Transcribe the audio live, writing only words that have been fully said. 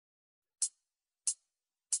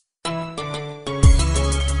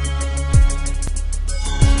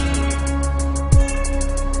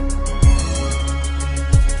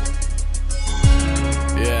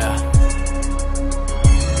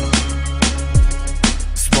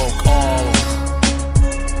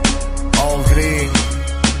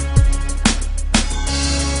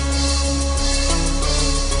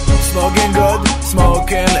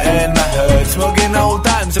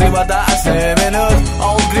times, ribada asni minut.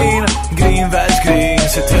 All green, green veg green.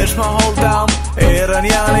 Sittish my whole down, eren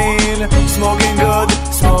yanin. Smoking good,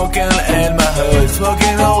 smoking in my hood.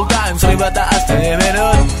 Smoking all times, ribada asni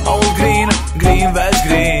minut. All green, green veg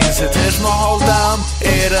green. Sittish my whole down,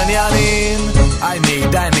 eren yanin. I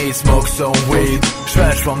need smoke some weed.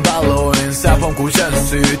 Shpesh po mdallojn, se po m'kuqen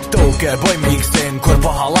syt. Tuke boj mxin, kur po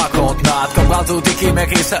hallakatna. Tkom kallxu tiki me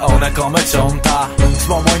kese, one kom me qanta.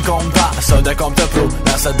 Spom kanta, sot e kom tepru.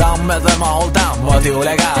 Nese dam edhe nmahallen, moti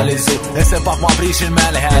legalizu. Nese pak ma prishin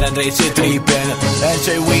meniher, ndreqi tripin.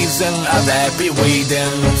 Qej weedin, edhe pi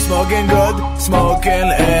weedin. Smoking good, smoking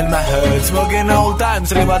in my hood. Smoking all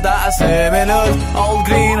times, ribada asni minut. All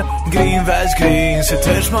green, green veg green.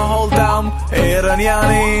 Sittish my whole down, eren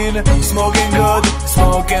yanin. Smoking good,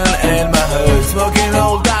 smoking in my hood. Smoking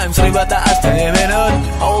all times, ribada asni minut.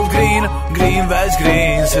 All green, green veg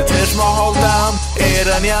green. Sittish my whole down,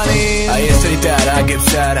 eren yanin. A jest tritera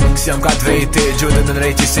gibser, ksjam ka dvejti. Gjudin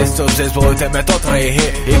ndreqi si sto zez bojte me to trehi.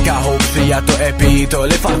 I ka hopshia to epito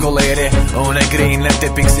li falkolleri. Une green le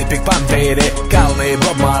tipik si pik panteri. Kalmi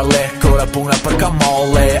Bob Marley, kura puna për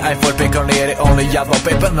kamolle. Aj for pikoneri, one jadva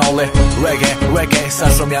pepenolli. Reggae, sa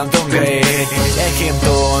shumë jam të ngrej. E kim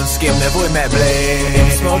ton, s'kim nevoj me blej.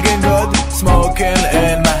 Smoking good, smoking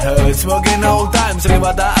in my hood. Smoking all times,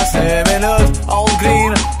 ribada asni minut. All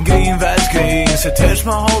green, green veg green. Sittish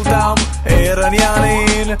my whole down, eren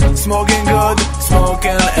yanin. Smoking good,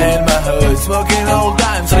 smoking in my hood. Smoking all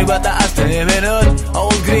times, ribada asni minut.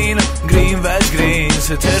 All green, green veg green.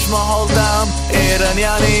 Sittish my whole down, eren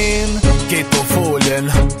yanin. Kit po folin,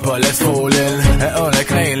 bullet folin. E une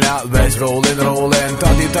knejla, veç rollin. Ta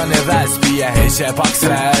dita një veç, pije hish pak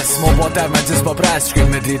stres. Mo po termencis po pres, shkyn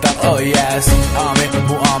me dritan, oh yes.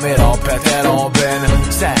 Ami rapet e robin.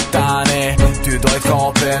 Se tani, ty dojt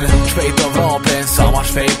kapin. Shpejt o vrapin, sa ma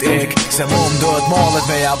shpejt ik. Se mu m'dojt mallet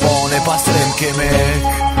me jaboni, pas trim kimik.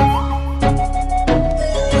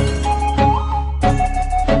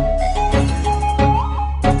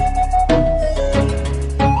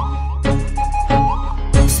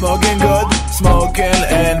 Smoking good, smoking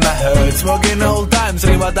in my hood. Smoking all times,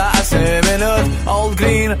 ribada asni minut. All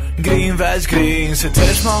green, green veg green.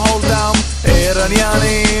 Sittish my whole down, eren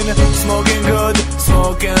yanin. Smoking good,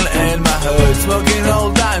 smoking in my hood. Smoking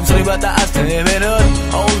all times, ribada asni minut.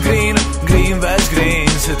 All green, green veg green.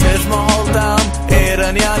 Sittish my whole down,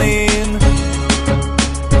 eren yanin.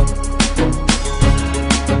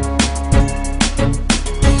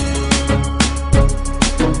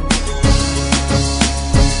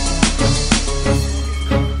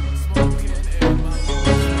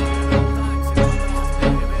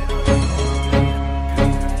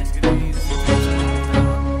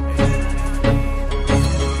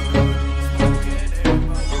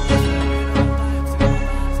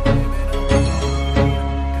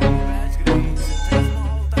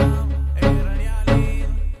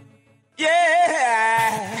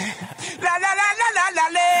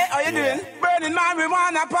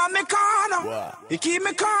 Marijuana upon me corner. What? It keep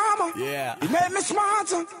me calmer. Yeah. It made me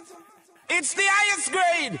smarter. It's the highest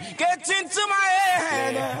grade. Get into my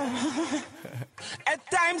head. Yeah. At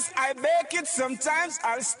times I bake it, sometimes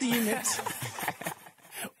I'll steam it.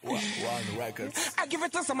 One record. I give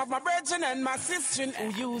it to some of my brethren and my sisters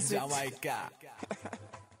who use it. Jamaica.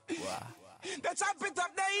 Wow. They chop it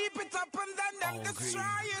up, they heap it up, and then them Oh,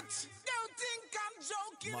 destroy it. You think I'm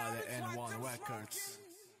joking? MLLEFI JEM Records.